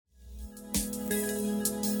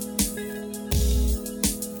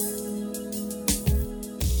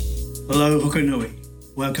Hello, Hukanui.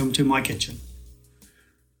 Welcome to my kitchen.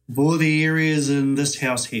 Of all the areas in this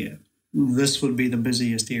house here, this would be the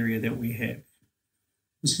busiest area that we have.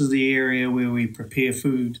 This is the area where we prepare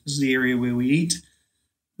food. This is the area where we eat.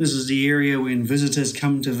 This is the area when visitors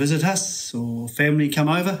come to visit us or family come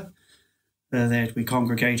over, that we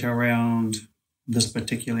congregate around this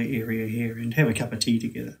particular area here and have a cup of tea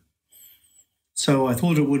together. So I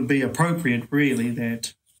thought it would be appropriate, really,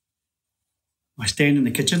 that I stand in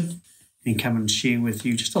the kitchen and come and share with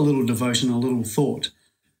you just a little devotion, a little thought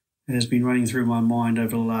that has been running through my mind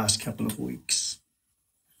over the last couple of weeks.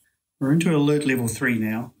 We're into alert level 3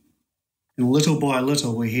 now, and little by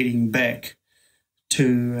little we're heading back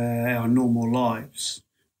to our normal lives.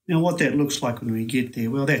 Now, what that looks like when we get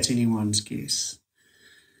there, well, that's anyone's guess.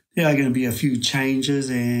 There are going to be a few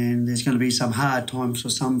changes, and there's going to be some hard times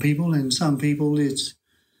for some people, and some people it's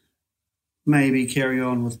maybe carry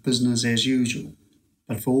on with business as usual.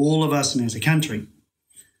 But for all of us and as a country,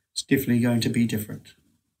 it's definitely going to be different.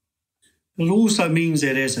 It also means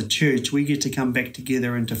that as a church, we get to come back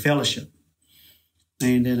together into fellowship.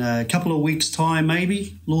 And in a couple of weeks' time,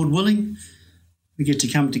 maybe, Lord willing, we get to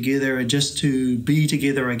come together just to be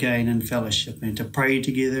together again in fellowship and to pray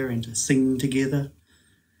together and to sing together,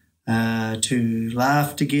 to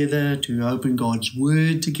laugh together, to open God's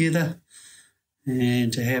Word together,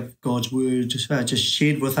 and to have God's Word just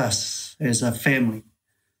shared with us as a family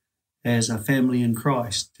in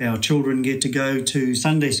Christ. Our children get to go to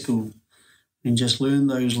Sunday school and just learn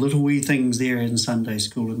those little wee things there in Sunday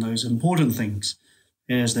school and those important things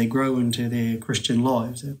as they grow into their Christian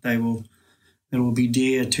lives, that will be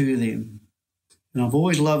dear to them. And I've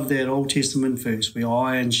always loved that Old Testament verse where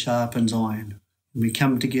iron sharpens iron. And we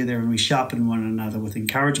come together and we sharpen one another with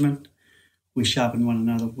encouragement. We sharpen one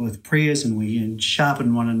another with prayers, and we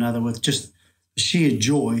sharpen one another with just the sheer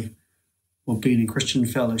joy of being in Christian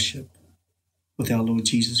fellowship with our Lord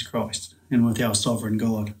Jesus Christ and with our sovereign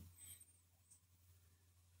God.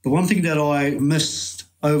 The one thing that I missed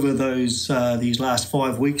over these last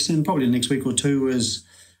 5 weeks, and probably the next week or two, is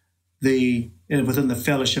within the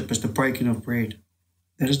fellowship is the breaking of bread.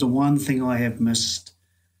 That is the one thing I have missed.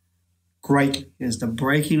 Great is the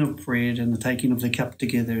breaking of bread and the taking of the cup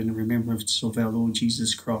together in the remembrance of our Lord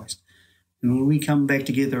Jesus Christ. And when we come back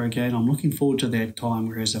together again, I'm looking forward to that time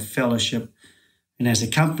where as a fellowship and as a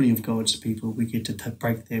company of God's people, we get to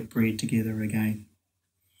break that bread together again.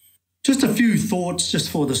 Just a few thoughts just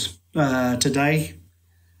for this today.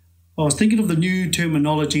 I was thinking of the new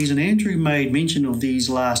terminologies, and Andrew made mention of these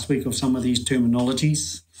last week, of some of these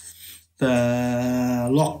terminologies. The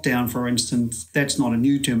lockdown, for instance, that's not a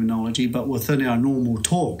new terminology, but within our normal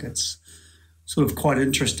talk, it's sort of quite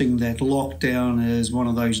interesting that lockdown is one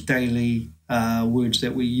of those daily words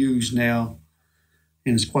that we use now.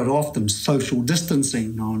 And it's quite often social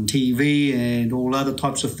distancing on TV and all other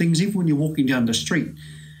types of things. Even when you're walking down the street,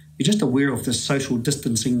 you're just aware of the social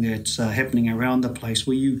distancing that's happening around the place,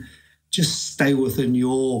 where you just stay within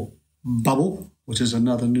your bubble, which is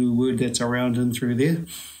another new word that's around and through there,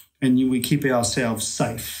 and we keep ourselves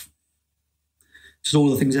safe. Just all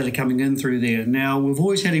the things that are coming in through there. Now, we've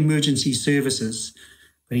always had emergency services,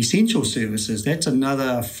 but essential services, that's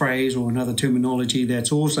another phrase or another terminology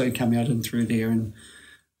that's also come out and through there, and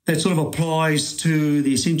that sort of applies to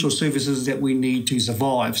the essential services that we need to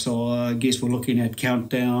survive. So I guess we're looking at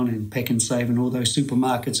Countdown and Pack and Save and all those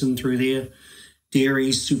supermarkets in through there,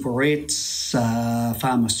 dairies, superettes,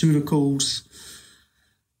 pharmaceuticals,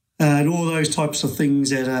 and all those types of things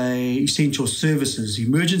that are essential services.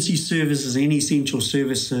 Emergency services and essential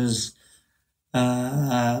services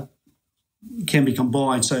can be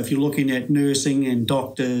combined. So if you're looking at nursing and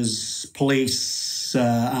doctors, police,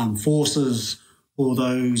 armed forces, all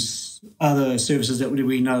those other services that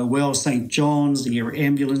we know well, St. John's, the air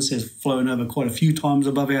ambulance has flown over quite a few times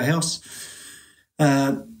above our house.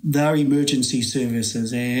 They're emergency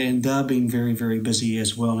services, and they're being very, very busy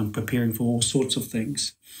as well and preparing for all sorts of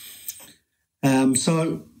things.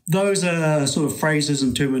 So those are sort of phrases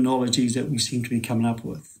and terminologies that we seem to be coming up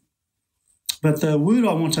with. But the word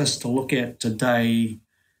I want us to look at today,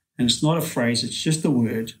 and it's not a phrase, it's just a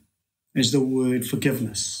word, is the word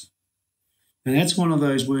forgiveness. And that's one of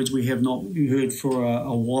those words we have not heard for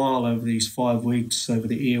a while over these 5 weeks over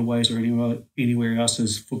the airways or anywhere else,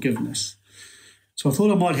 is forgiveness. So I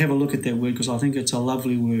thought I might have a look at that word because I think it's a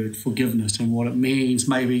lovely word, forgiveness, and what it means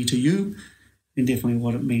maybe to you and definitely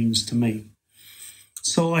what it means to me.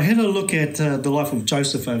 So I had a look at the life of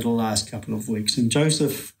Joseph over the last couple of weeks. And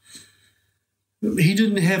Joseph, he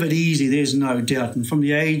didn't have it easy, there's no doubt. And from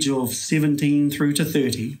the age of 17 through to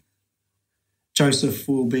 30, Joseph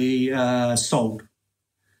will be sold.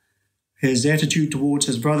 His attitude towards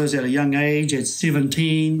his brothers at a young age, at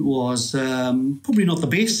 17, was probably not the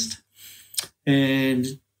best. And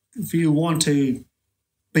if you want to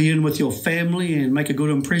be in with your family and make a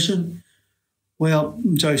good impression, well,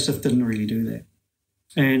 Joseph didn't really do that.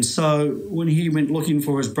 And so when he went looking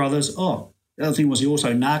for his brothers, the other thing was he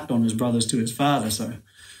also narked on his brothers to his father. So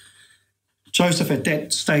Joseph at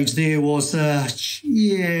that stage there was,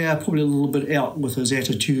 probably a little bit out with his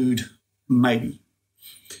attitude, maybe.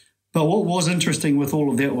 But what was interesting with all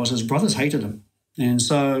of that was his brothers hated him. And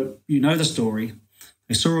so you know the story.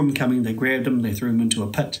 They saw him coming, they grabbed him, they threw him into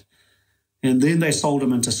a pit. And then they sold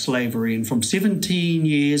him into slavery. And from 17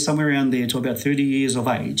 years, somewhere around there, to about 30 years of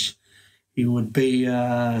age, he would be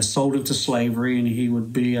sold into slavery, and he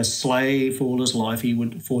would be a slave for all his life.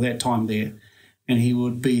 For that time there, and he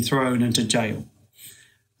would be thrown into jail.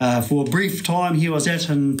 For a brief time, he was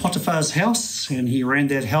in Potiphar's house, and he ran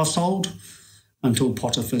that household until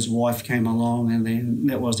Potiphar's wife came along, and then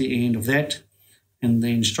that was the end of that, and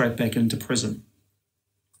then straight back into prison.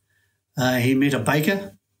 He met a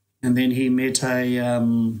baker, and then he met a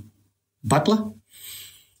butler.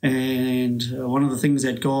 And one of the things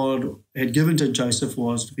that God had given to Joseph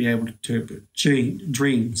was to be able to interpret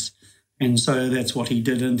dreams. And so that's what he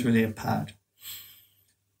did in through that part.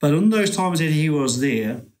 But in those times that he was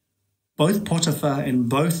there, both Potiphar and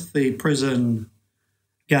both the prison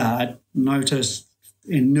guard noticed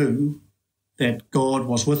and knew that God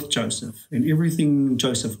was with Joseph, and everything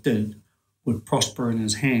Joseph did would prosper in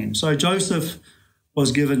his hand. So Joseph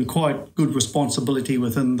was given quite good responsibility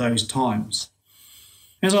within those times.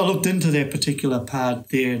 As I looked into that particular part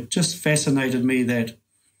there, it just fascinated me that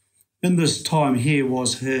in this time here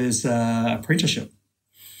was his apprenticeship.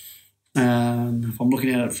 If I'm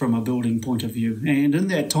looking at it from a building point of view. And in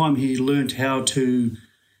that time, he learned how to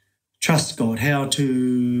trust God, how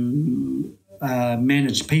to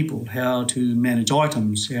manage people, how to manage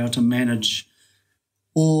items, how to manage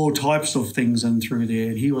all types of things in through there.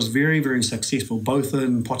 And he was very, very successful, both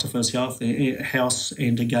in Potiphar's house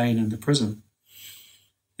and again in the prison.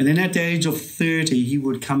 And then at the age of 30, he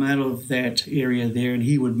would come out of that area there and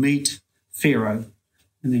he would meet Pharaoh.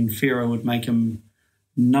 And then Pharaoh would make him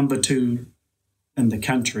number 2 in the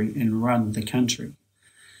country and run the country.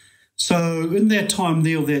 So in that time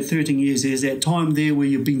there of that 13 years, there's that time there where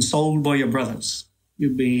you've been sold by your brothers.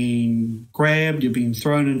 You've been grabbed, you've been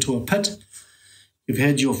thrown into a pit. You've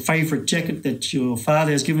had your favourite jacket that your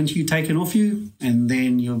father has given to you taken off you, and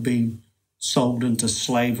then you've been sold into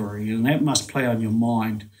slavery. And that must play on your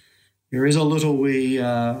mind. There is a little wee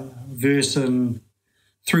verse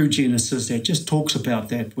through Genesis that just talks about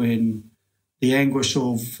that, when the anguish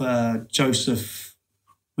of Joseph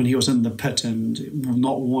when he was in the pit and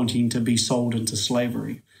not wanting to be sold into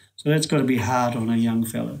slavery. So that's got to be hard on a young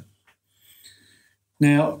fellow.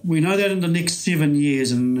 Now, we know that in the next 7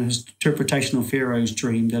 years, in his interpretation of Pharaoh's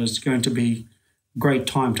dream, that it's going to be a great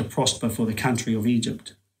time to prosper for the country of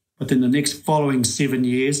Egypt. But then the next following 7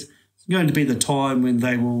 years, it's going to be the time when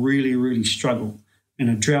they will really, really struggle, and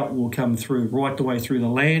a drought will come through right the way through the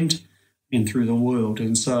land and through the world.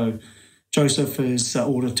 And so Joseph is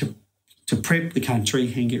ordered to prep the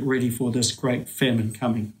country and get ready for this great famine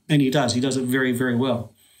coming. And he does. He does it very, very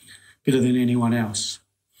well, better than anyone else.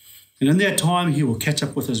 And in that time, he will catch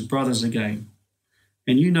up with his brothers again.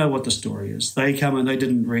 And you know what the story is. They come and they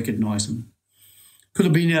didn't recognize him. Could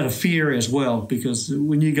have been out of fear as well, because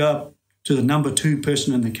when you go up to the number 2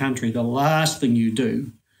 person in the country, the last thing you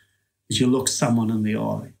do is you look someone in the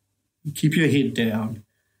eye. You keep your head down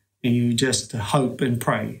and you just hope and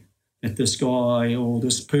pray that this guy or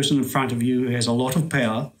this person in front of you who has a lot of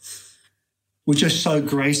power will just show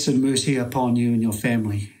grace and mercy upon you and your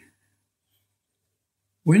family.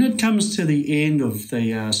 When it comes to the end of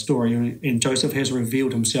the story, and Joseph has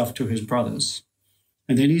revealed himself to his brothers,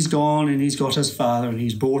 and then he's gone and he's got his father, and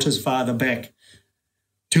he's brought his father back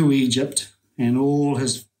to Egypt, and all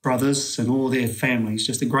his brothers and all their families,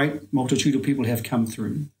 just a great multitude of people have come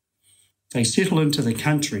through. They settle into the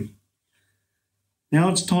country. Now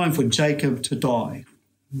it's time for Jacob to die.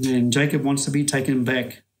 And Jacob wants to be taken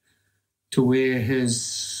back to where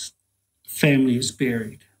his family is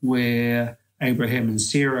buried, where Abraham and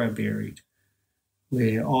Sarah are buried,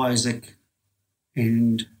 where Isaac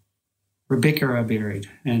and Rebekah are buried,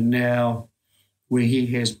 and now where he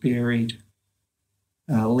has buried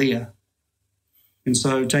Leah. And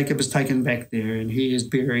so Jacob is taken back there, and he is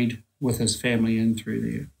buried with his family in through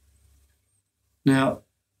there. Now,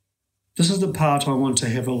 this is the part I want to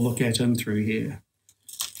have a look at in through here.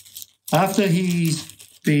 After he's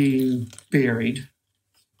been buried,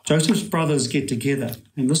 Joseph's brothers get together,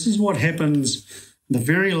 and this is what happens in the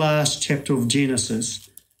very last chapter of Genesis,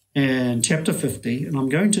 in chapter 50, and I'm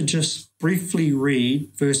going to just briefly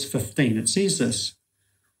read verse 15. It says this: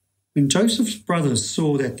 When Joseph's brothers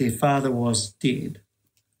saw that their father was dead,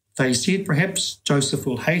 they said, perhaps Joseph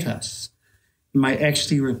will hate us and may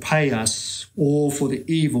actually repay us all for the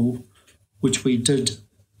evil which we did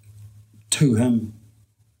to him.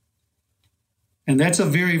 And that's a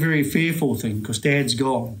very, very fearful thing because Dad's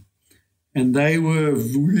gone. And they were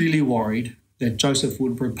really worried that Joseph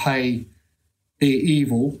would repay their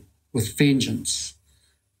evil with vengeance.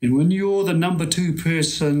 And when you're the number 2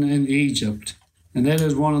 person in Egypt, and that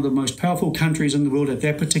is one of the most powerful countries in the world at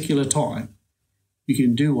that particular time, you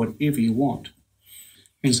can do whatever you want.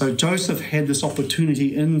 And so Joseph had this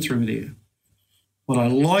opportunity in through there. What I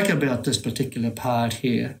like about this particular part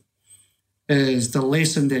here is the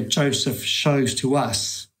lesson that Joseph shows to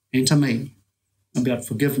us and to me about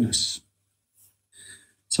forgiveness.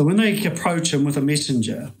 So when they approach him with a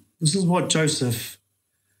messenger, this is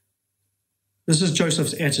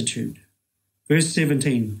Joseph's attitude. Verse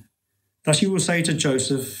 17, thus you will say to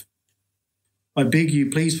Joseph, I beg you,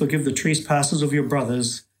 please forgive the trespasses of your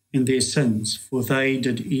brothers and their sins, for they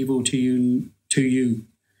did evil to you.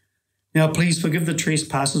 Now please forgive the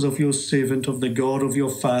trespasses of your servant, of the God of your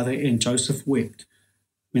father. And Joseph wept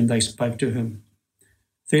when they spoke to him.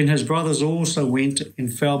 Then his brothers also went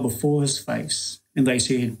and fell before his face, and they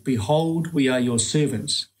said, Behold, we are your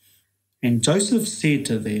servants. And Joseph said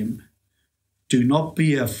to them, Do not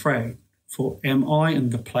be afraid, for am I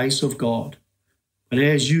in the place of God? But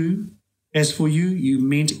as for you, you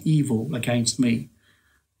meant evil against me,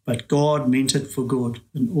 but God meant it for good,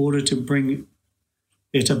 in order to bring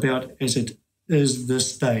it about as it is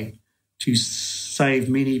this day, to save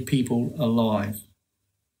many people alive.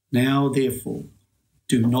 Now, therefore,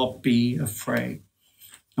 do not be afraid.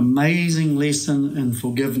 Amazing lesson in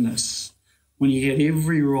forgiveness. When he had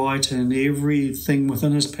every right and everything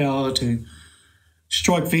within his power to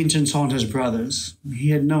strike vengeance on his brothers, he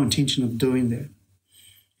had no intention of doing that.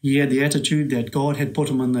 He had the attitude that God had put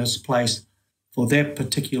him in this place for that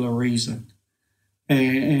particular reason.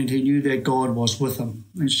 And he knew that God was with him.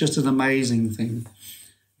 It's just an amazing thing.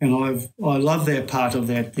 And I love that part of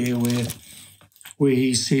that there where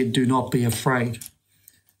he said, do not be afraid.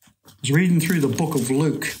 I was reading through the book of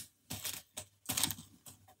Luke.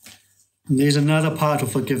 And there's another part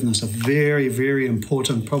of forgiveness, a very, very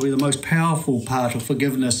important, probably the most powerful part of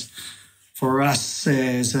forgiveness for us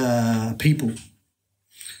as people.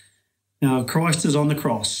 Now, Christ is on the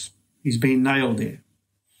cross. He's been nailed there.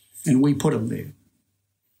 And we put him there.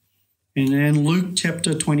 And in Luke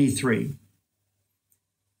chapter 23,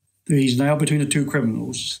 he's nailed between the 2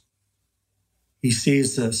 criminals. He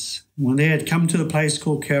says this, when they had come to the place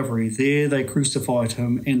called Calvary, there they crucified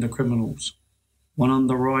him and the criminals, one on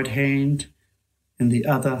the right hand and the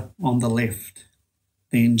other on the left.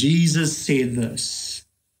 Then Jesus said this,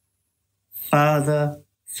 Father,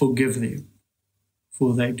 forgive them,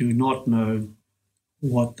 for they do not know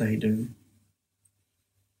what they do.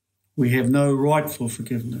 We have no right for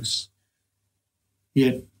forgiveness.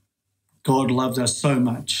 Yet God loves us so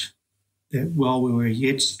much that while we were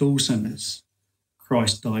yet still sinners,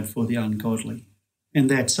 Christ died for the ungodly. And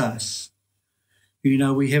that's us. You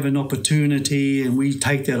know, we have an opportunity and we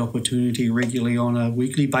take that opportunity regularly on a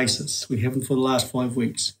weekly basis. We haven't for the last 5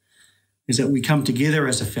 weeks, is that we come together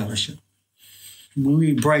as a fellowship. When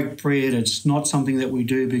we break bread, it's not something that we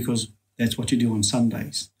do because that's what you do on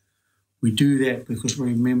Sundays. We do that because we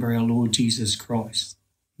remember our Lord Jesus Christ.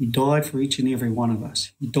 He died for each and every one of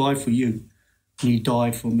us. He died for you, and he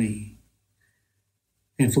died for me.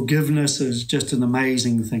 And forgiveness is just an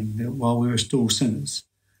amazing thing, that while we were still sinners,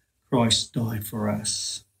 Christ died for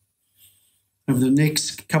us. Over the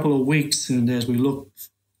next couple of weeks, and as we look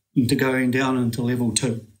into going down into level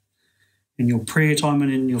 2, in your prayer time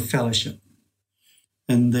and in your fellowship,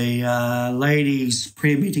 in the ladies'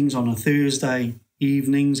 prayer meetings on a Thursday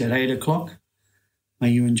evenings at 8 o'clock, may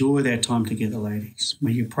you enjoy that time together, ladies.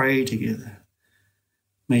 May you pray together.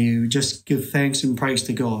 May you just give thanks and praise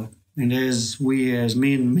to God. And as we as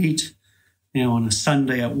men meet now on a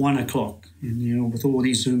Sunday at 1 o'clock, and with all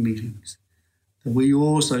these Zoom meetings, that we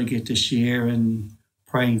also get to share in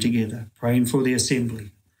praying together, praying for the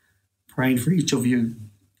assembly, praying for each of you,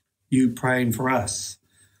 you praying for us.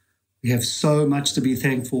 We have so much to be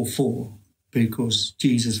thankful for because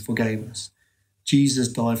Jesus forgave us. Jesus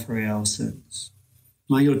died for our sins.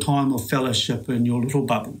 May your time of fellowship in your little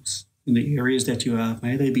bubbles, in the areas that you are,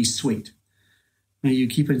 may they be sweet. May you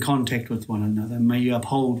keep in contact with one another. May you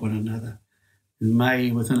uphold one another. And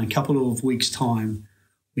may, within a couple of weeks' time,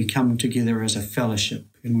 we come together as a fellowship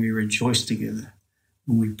and we rejoice together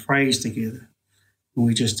and we praise together and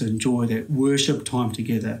we just enjoy that worship time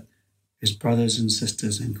together as brothers and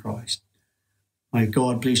sisters in Christ. May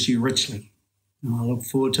God bless you richly, and I look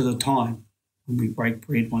forward to the time when we break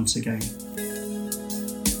bread once again.